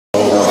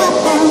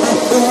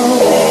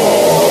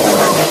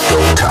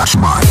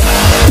What's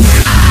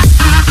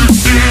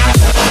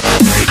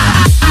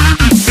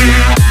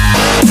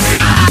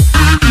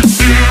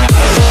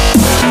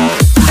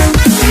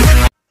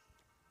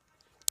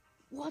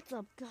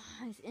up,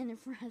 guys?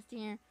 Interfrest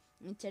here,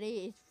 and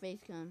today is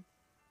facecam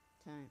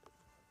time.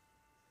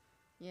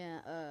 Yeah,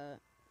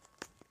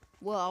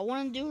 well, I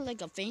want to do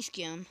like a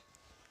facecam.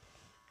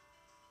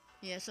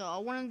 Yeah, so I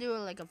want to do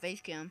like a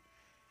facecam,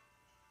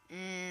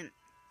 and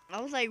I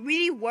was like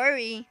really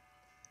worried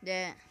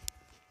that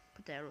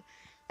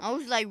I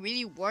was like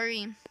really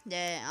worried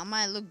that I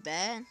might look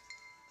bad.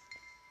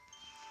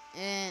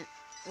 And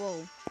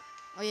whoa,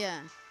 oh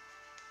yeah,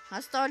 I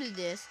started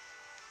this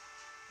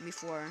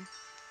before.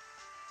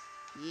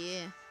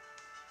 Yeah,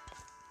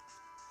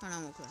 hold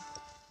on, okay.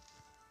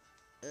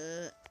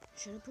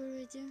 Should I put it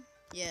right there?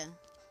 Yeah.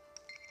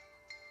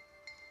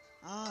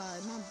 Ah, I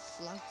might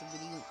block the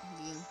video.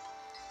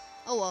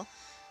 Oh well.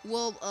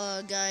 Well,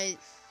 guys,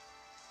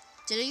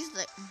 today's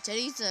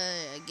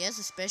I guess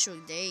a special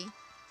day.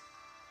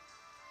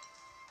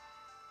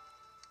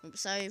 I'm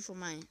sorry for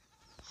my.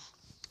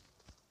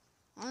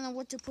 I don't know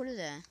what to put it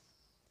at.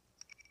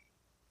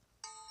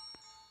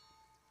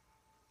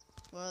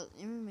 Well,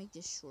 let me make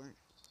this short.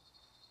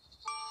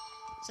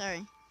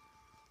 Sorry.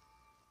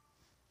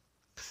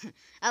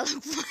 I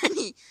look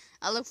funny.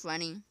 I look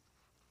funny.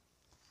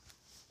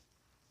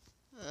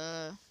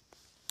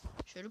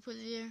 Should I put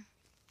it here?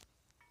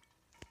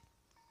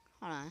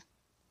 Hold on.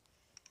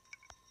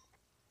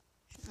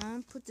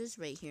 I'll put this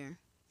right here.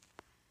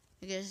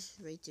 I guess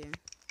right there.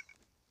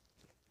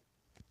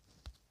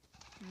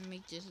 Let me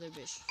make this a little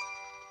bit.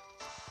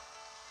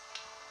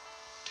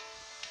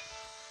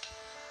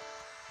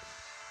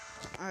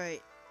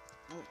 Alright.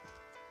 Oh.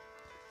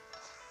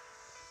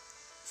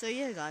 So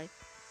yeah, guys.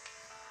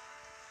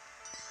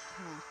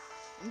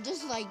 I'm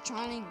just like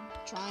trying.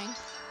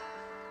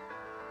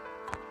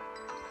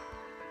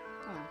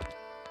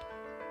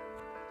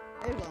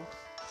 There we go.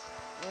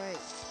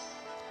 Alright.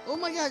 Oh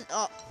my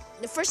god.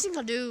 The first thing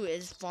I'll do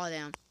is fall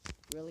down.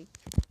 Really?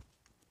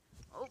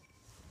 Oh.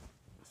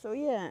 So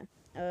yeah.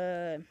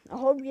 I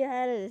hope you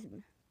had it.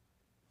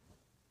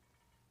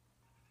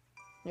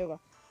 There we go.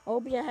 I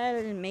hope you had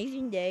an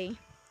amazing day.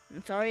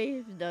 I'm sorry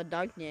if the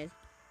darkness.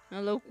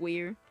 I look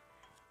weird.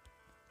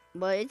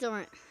 But it's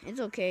alright. It's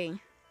okay.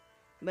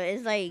 But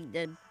it's like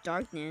the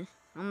darkness.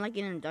 I'm like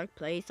in a dark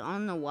place. I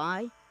don't know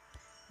why.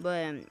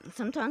 But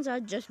sometimes I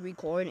just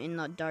record in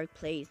a dark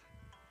place.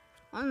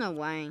 I don't know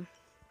why.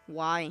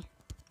 Why?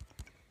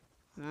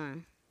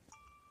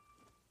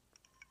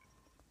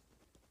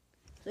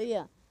 So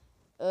yeah.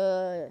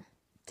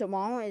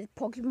 Tomorrow is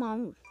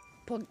Project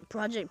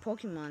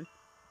Pokemon.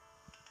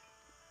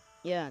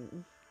 Yeah.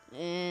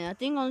 And I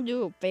think I'll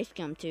do a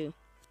facecam too.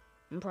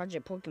 And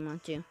Project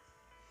Pokemon too.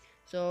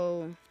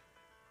 So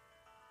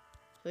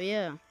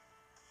yeah.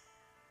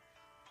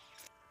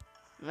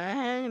 I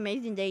had an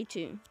amazing day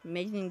too.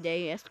 Amazing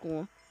day at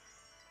school.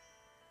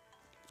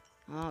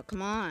 Oh,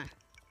 come on.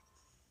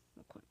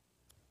 Okay.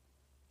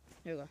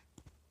 There we go.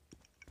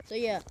 So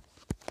yeah.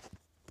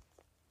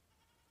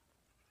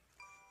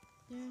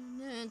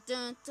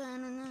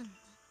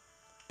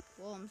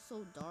 Whoa, I'm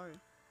so dark.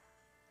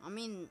 I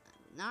mean,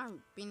 not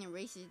being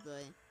racist,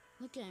 but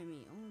look at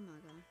me. Oh my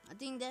god. I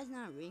think that's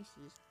not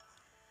racist.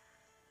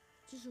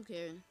 Just who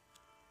cares?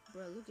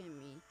 Bro, look at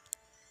me.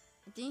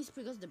 I think it's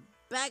because the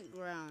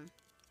background.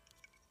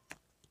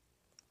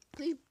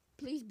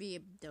 Please be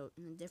in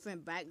a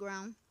different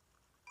background.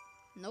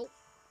 Nope.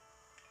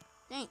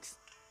 Thanks.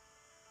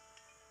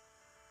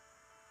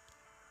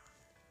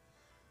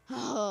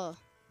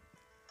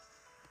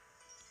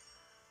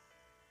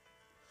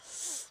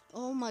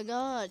 Oh my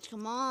gosh,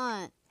 come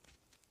on.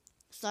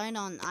 Starting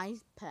on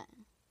iPad.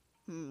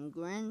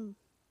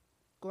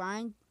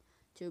 Grind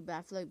to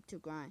backflip to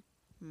grind.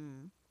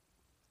 No,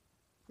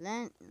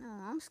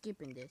 I'm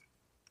skipping this.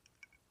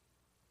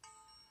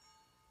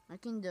 I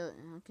don't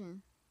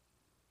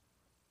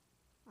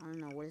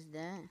know, what is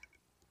that?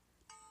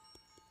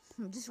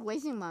 I'm just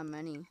wasting my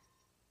money.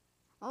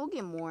 I'll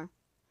get more.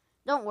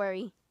 Don't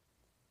worry.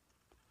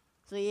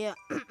 So yeah.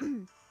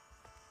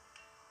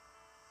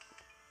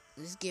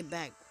 Let's get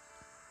back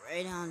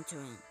right on to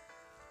it.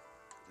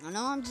 I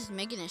know I'm just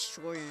making it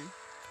shorter.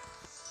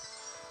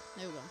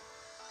 There we go.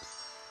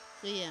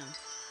 So yeah.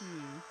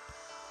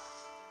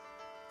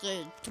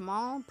 So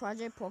tomorrow,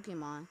 Project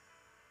Pokemon.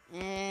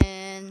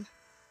 And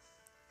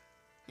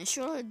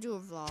sure I'll do a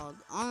vlog.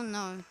 I don't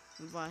know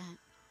if I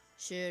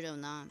should or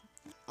not.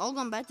 I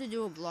was about to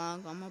do a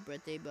vlog on my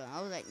birthday, but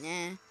I was like,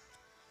 nah.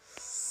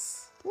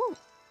 Woo.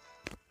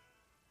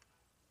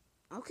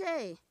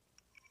 Okay.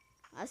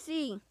 I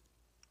see.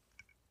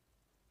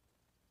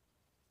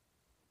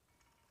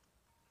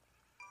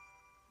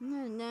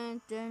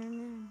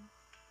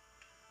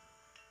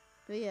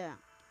 But yeah.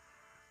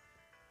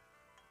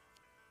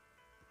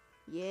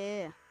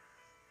 Yeah.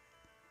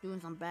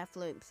 Doing some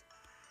backflips.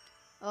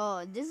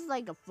 Oh, this is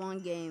like a fun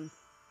game.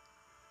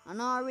 I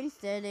know I already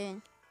said it,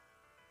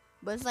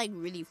 but it's like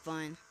really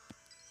fun.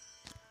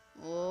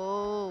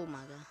 Oh my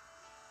god.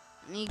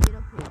 I need to get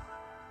up here.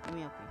 Get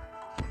me up here.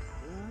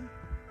 Boom.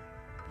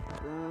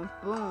 Boom,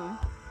 boom.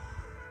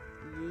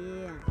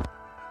 Yeah.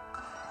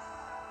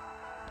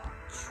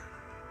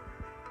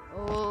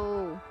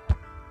 Oh.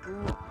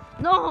 Boom.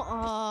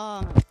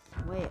 No!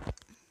 Wait.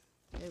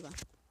 There you go.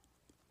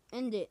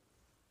 End it.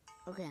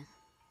 Okay.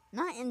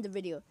 Not end the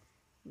video.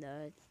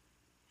 The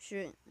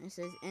shirt, it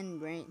says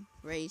end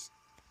race.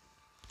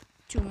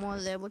 2 more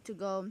levels to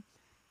go.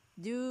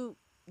 Do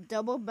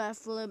double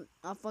backflip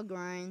off a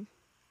grind.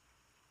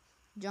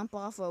 Jump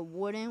off a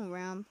wooden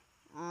ramp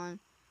on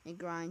a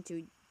grind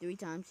 3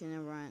 times in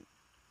a run.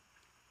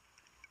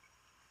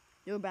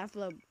 Do a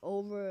backflip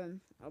over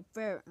a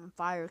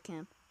fire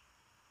camp.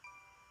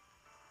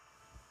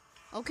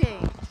 Okay.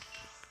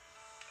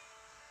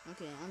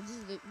 Okay, I'm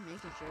just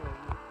making sure.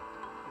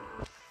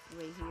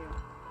 Right here.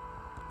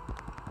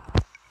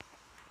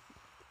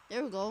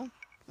 There we go.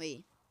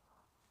 Wait.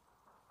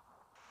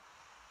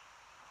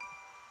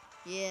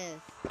 Yes.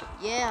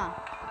 Yeah.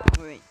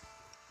 Alright.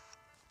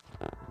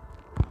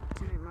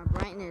 Turn my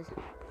brightness.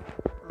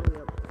 Oh,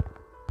 yep.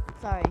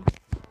 Sorry.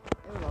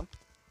 There we go.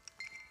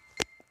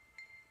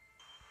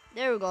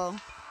 There we go.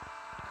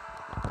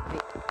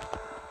 Wait.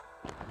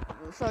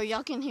 So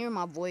y'all can hear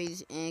my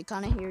voice and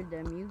kind of hear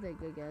the music,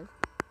 I guess.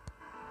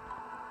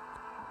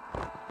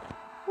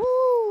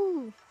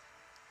 Woo!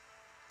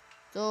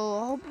 So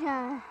I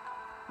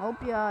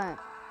hope y'all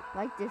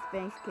like this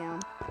base cam.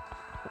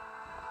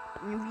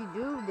 And if you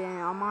do, then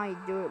I might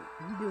do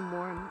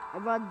more.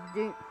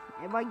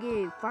 If I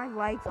get 5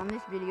 likes on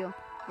this video,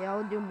 then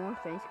I'll do more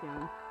face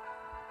cam.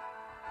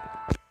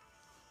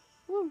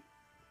 Woo!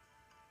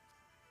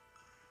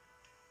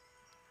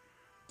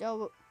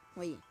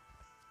 Wait.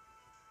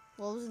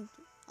 What was it?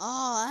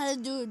 Oh, I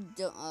had to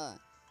do a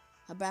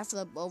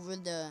backflip over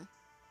the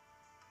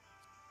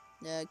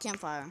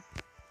campfire.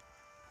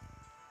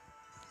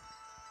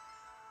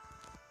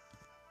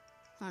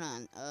 Hold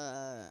on.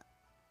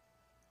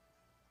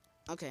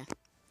 Okay.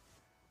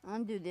 I'm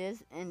gonna do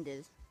this and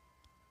this.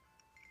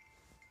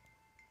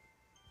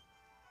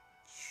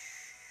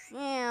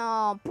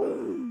 Yeah,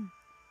 boom.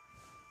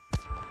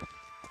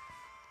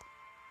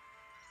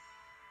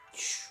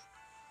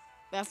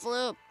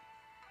 Backflip.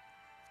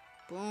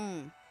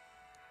 Boom.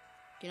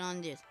 Get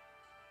on this.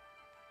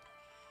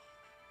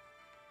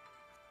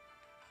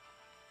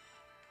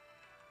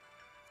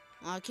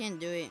 Oh, I can't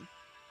do it.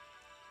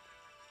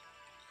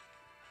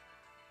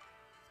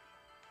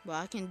 But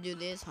I can do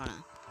this. Hold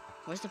on.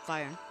 Where's the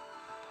fire?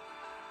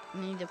 I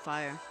need the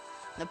fire.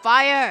 The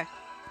fire!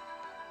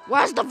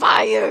 Where's the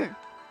fire?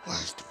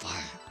 Where's the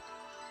fire?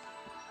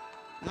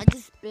 I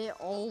just spit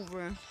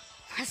over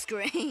my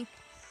screen.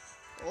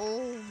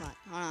 Oh my.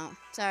 Hold on.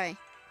 Sorry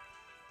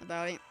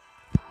about it.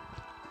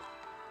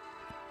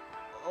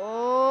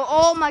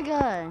 Oh my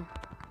god.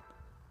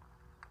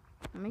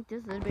 I'll make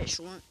this a little bit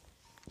short.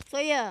 So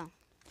yeah.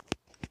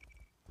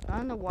 I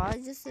don't know why I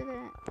just said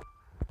that.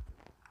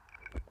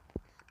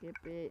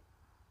 Skip it.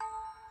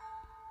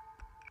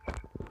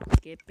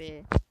 Skip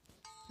it.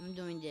 I'm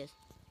doing this.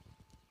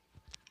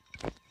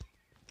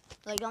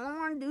 Like, I don't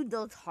want to do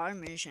those hard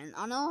missions.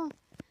 I know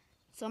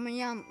some of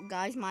y'all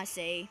guys might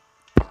say,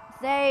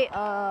 do it.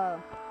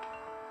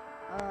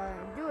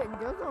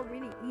 Those are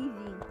really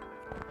easy.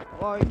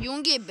 Or you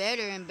won't get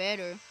better and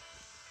better.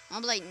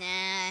 I'm like,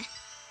 nah.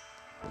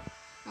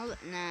 I'm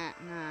like,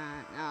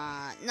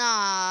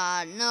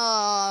 nah,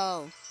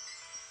 no.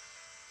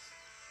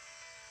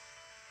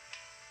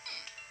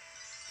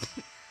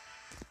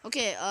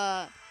 Okay,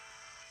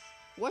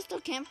 what's the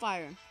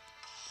campfire?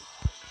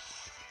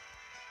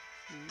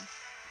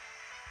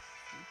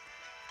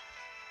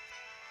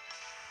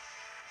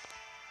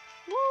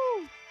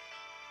 Woo!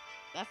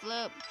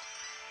 Backflip.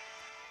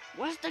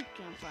 Where's the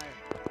campfire?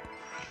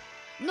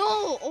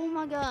 No! Oh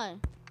my god.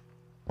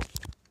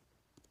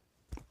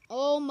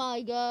 Oh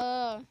my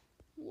god.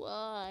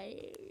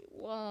 Why?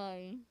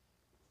 Why?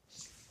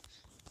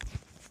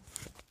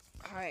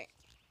 Alright.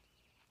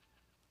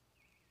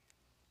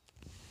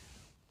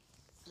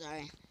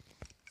 Sorry.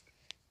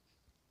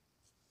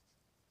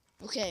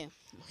 Okay.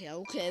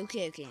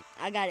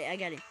 I got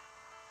it.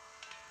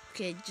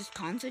 Okay, just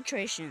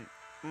concentration.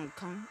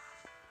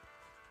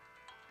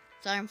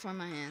 Sorry for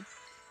my hand.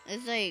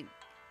 It's like,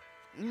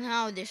 you know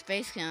how this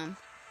face cam.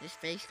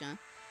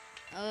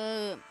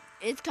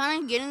 It's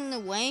kind of getting in the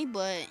way,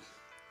 but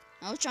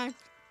I'm trying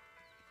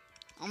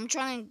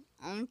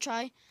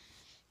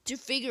to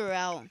figure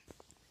out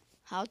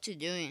how to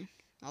do it.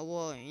 Oh,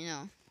 well, you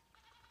know.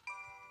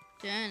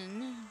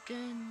 Dun.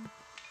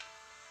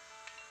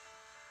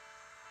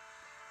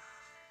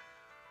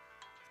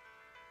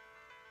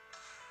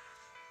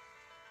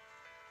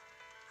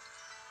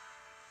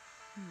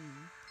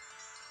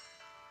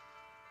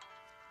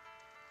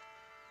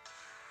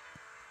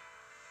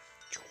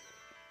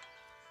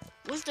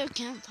 What's the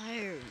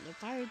campfire? The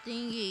fire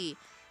thingy.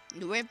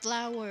 The red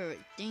flower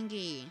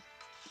thingy.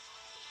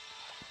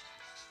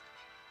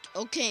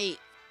 Okay,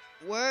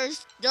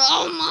 where's the...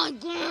 Oh my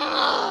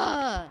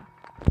god!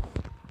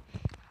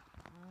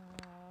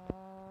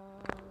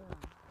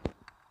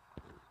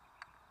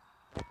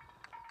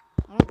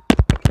 I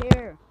don't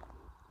care.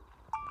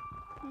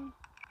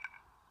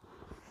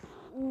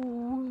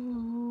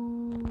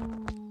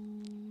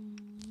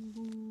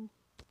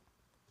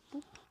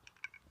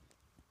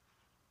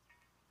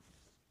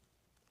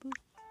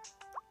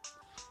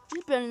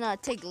 This better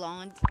not take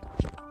long.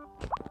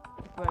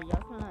 Bro,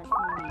 y'all cannot see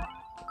me.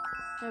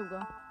 There we go.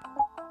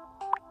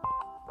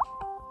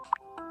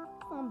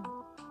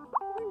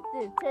 What is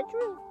this?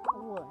 Tetris?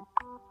 Or what?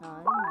 No,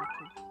 it's not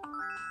Tetris.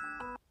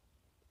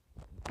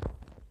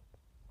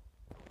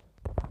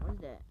 What is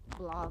that?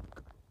 Block.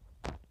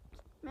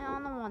 Man, I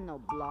don't want no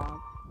block.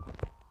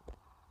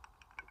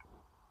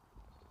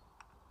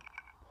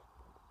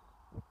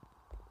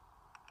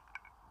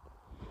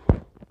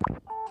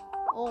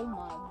 Oh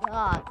my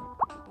god.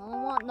 I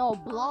don't want no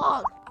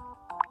block.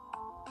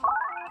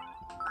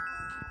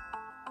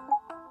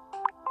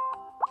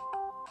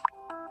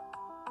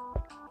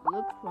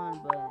 Looks fun,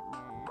 but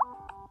nah.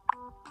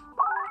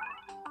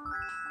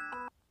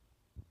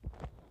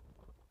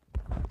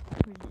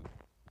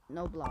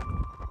 No block.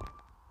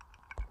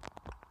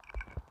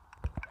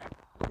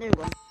 There we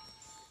go.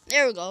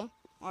 There we go.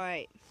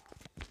 Alright.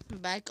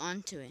 Back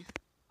onto it.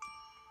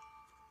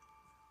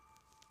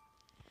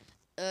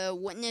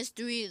 Witness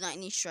 3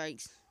 lightning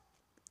strikes.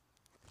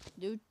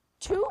 Do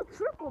 2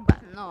 triple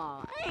back.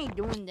 No, I ain't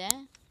doing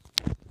that.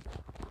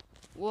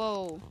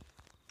 Whoa.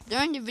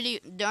 During the video,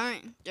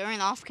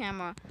 during off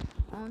camera,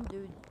 I'm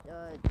do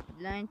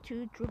land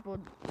 2 triple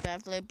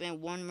backflip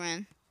and 1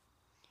 run.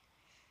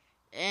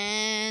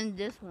 And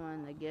this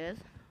one, I guess,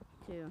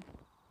 2.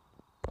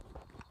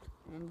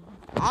 And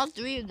all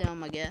 3 of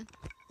them, I guess.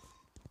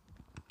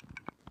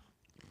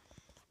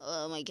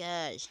 Oh my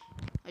gosh.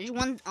 I just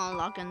want to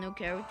unlock a new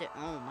character.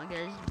 Oh my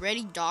gosh, it's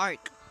already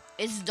dark.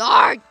 It's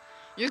dark!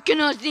 You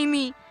cannot see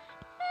me!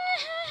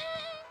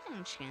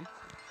 I'm just kidding.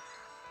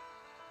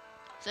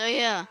 So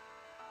yeah.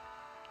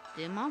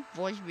 Did my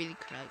voice really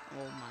crack?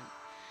 Oh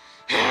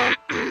my.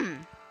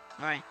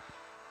 Alright.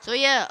 So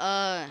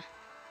yeah,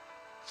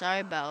 sorry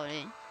about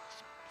it.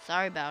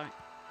 Sorry about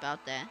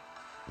that.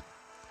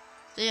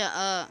 So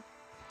yeah,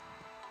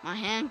 my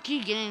hand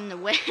keep getting in the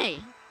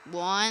way.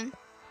 1.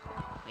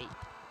 Wait.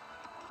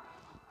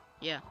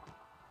 Yeah.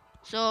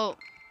 So,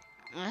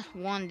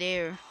 1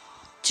 there.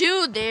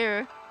 2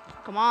 there.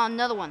 Come on,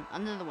 another one.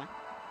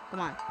 Come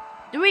on.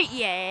 3,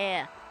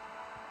 yeah.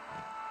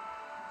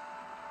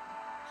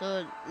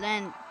 So,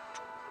 then.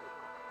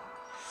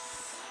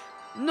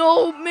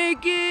 No,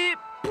 make it.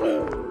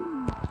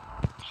 Boom.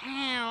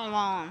 Damn.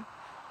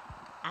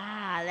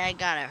 Ah, that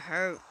gotta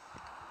hurt.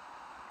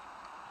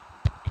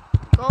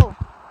 Go.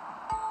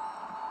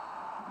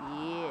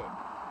 Yeah.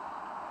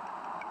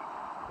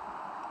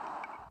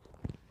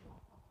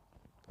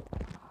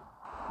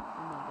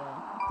 Oh my god.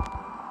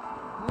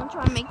 I'm gonna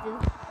try to make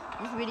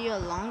this video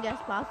as long as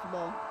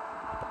possible,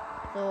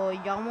 so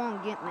y'all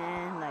won't get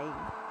mad, like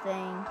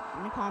saying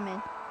in the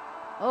comments,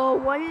 "Oh,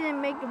 why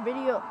didn't make a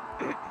video?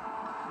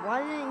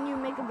 Why didn't you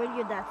make a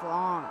video that's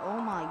long?" Oh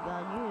my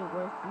god, you're the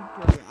worst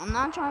YouTuber. I'm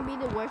not trying to be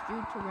the worst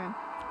YouTuber.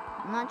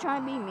 I'm not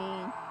trying to be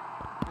mean.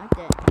 Like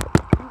that.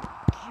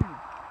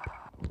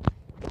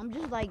 I'm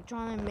just like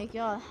trying to make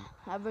y'all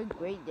have a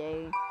great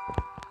day.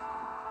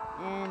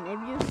 And if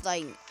you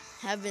like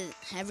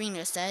having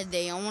a sad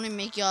day, I want to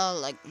make y'all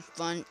like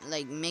fun,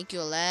 like make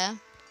you laugh.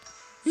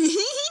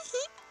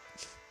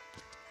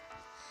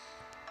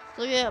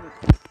 So yeah,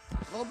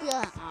 I hope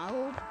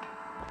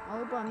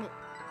I make.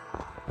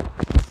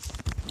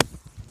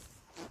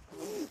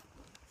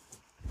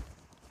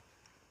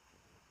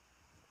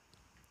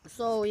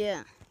 So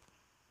yeah.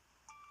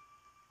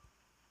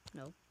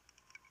 No.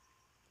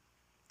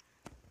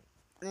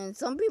 And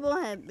some people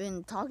have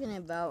been talking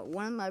about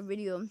one of my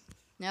videos.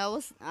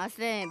 I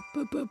said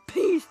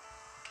peace.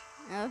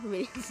 That was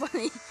really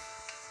funny.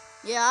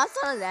 Yeah, I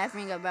started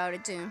laughing about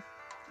it too.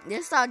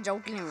 They started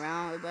joking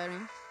around about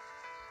it.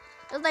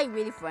 It was like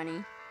really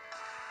funny.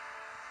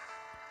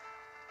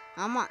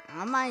 I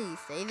might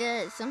say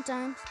that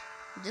sometimes,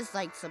 just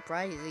like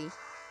surprisingly.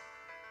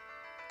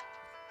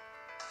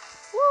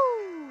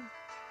 Woo!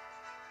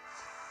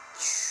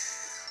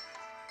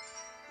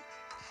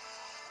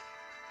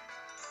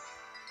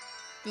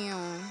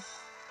 Damn.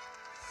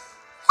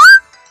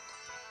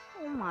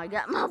 Oh my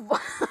god, my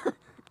voice.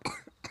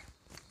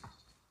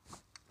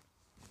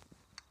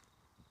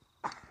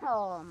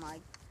 Oh my.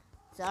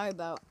 Sorry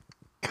about.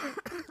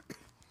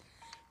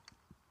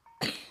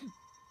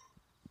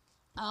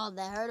 Oh,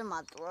 that hurt in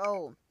my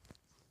throat.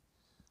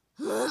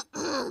 I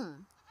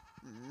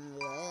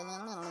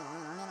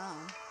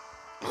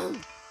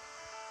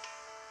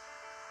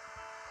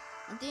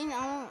think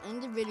I'll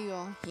end the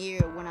video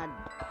here when I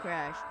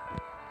crash.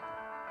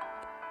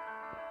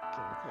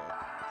 Okay.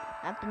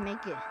 I have to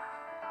make it.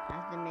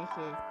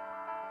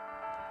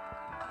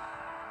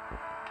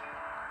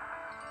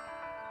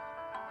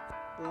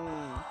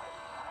 Boom.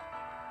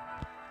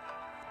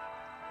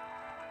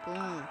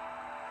 Boom.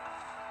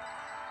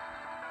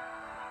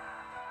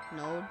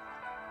 No.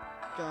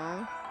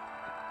 Don't.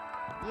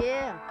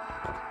 Yeah.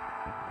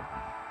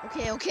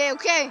 Okay.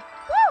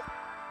 Woo!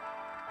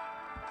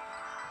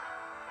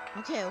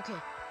 Okay.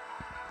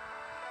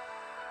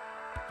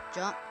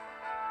 Jump.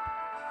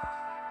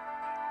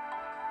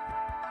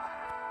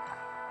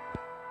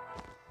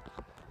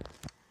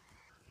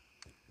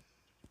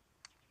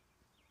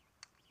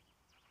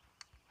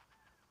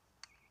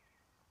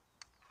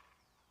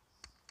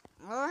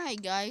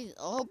 alright, guys.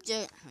 I hope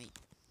that. Wait.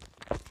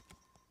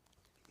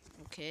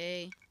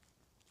 Okay.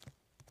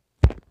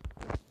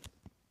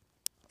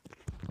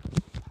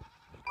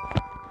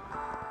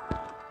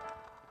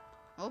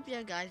 Hope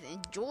you guys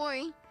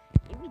enjoy.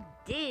 If you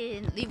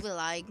did, leave a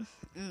like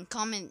and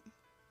comment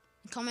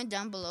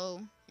down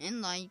below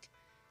and like.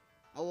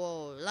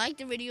 Oh, like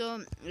the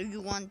video if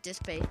you want this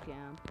Space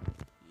Cam.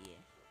 Yeah.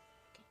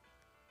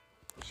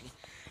 Okay.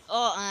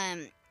 Oh,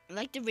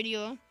 like the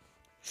video.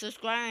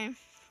 Subscribe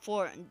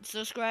for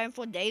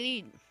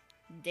daily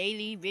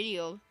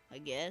video, I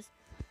guess.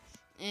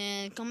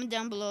 And comment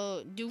down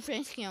below. Do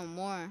Face Cam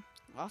more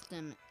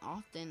often,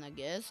 I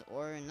guess,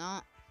 or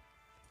not.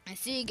 And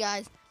see you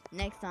guys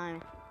next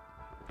time.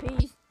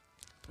 Peace.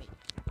 Wait.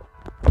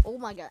 Oh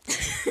my god.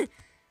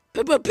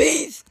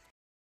 Peace.